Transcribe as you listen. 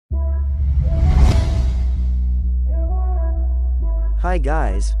Hi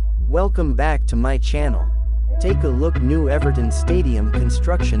guys, welcome back to my channel. Take a look, new Everton Stadium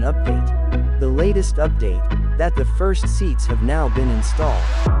construction update. The latest update, that the first seats have now been installed.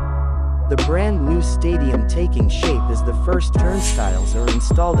 The brand new stadium taking shape as the first turnstiles are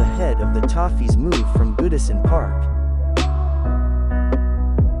installed ahead of the Toffees' move from Goodison Park.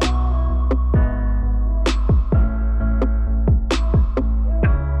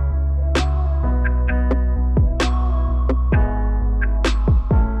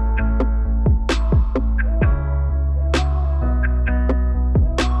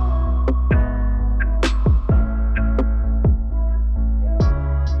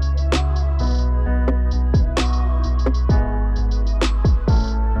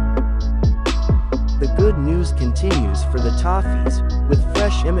 The good news continues for the Toffees, with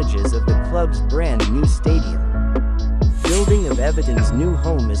fresh images of the club's brand new stadium. Building of Everton's new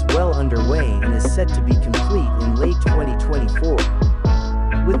home is well underway and is set to be complete in late 2024.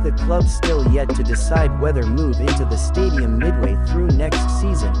 With the club still yet to decide whether move into the stadium midway through next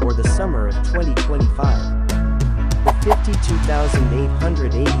season or the summer of 2025. The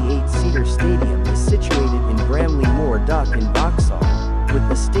 52,888-seater stadium is situated in Bramley Moor Dock in Vauxhall, with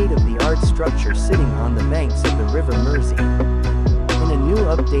the state-of-the-art structure sitting on the banks of the River Mersey. In a new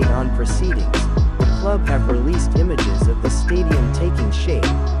update on proceedings, the club have released images of the stadium taking shape,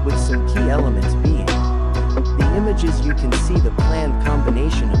 with some key elements being: the images you can see the planned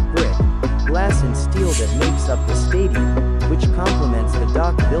combination of brick, glass and steel that makes up the stadium, which complements the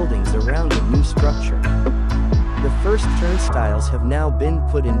dock buildings around the new structure. The first turnstiles have now been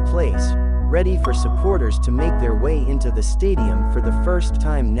put in place, ready for supporters to make their way into the stadium for the first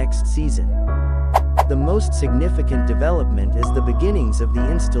time next season. The most significant development is the beginnings of the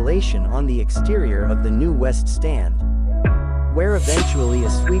installation on the exterior of the new West Stand, where eventually a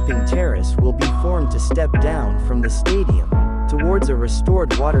sweeping terrace will be formed to step down from the stadium, towards a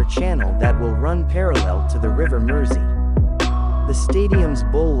restored water channel that will run parallel to the River Mersey. The stadium's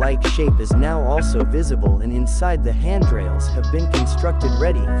bowl-like shape is now also visible, and inside the handrails have been constructed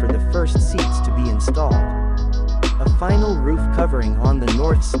ready for the first seats to be installed. A final roof covering on the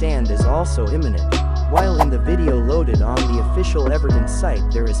north stand is also imminent, while in the video loaded on the official Everton site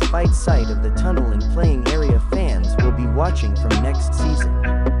there is sight of the tunnel and playing area fans will be watching from next season.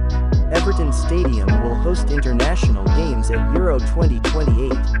 Everton Stadium will host international games at Euro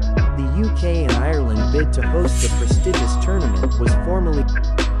 2028. The UK and Ireland bid to host the prestigious tournament was formally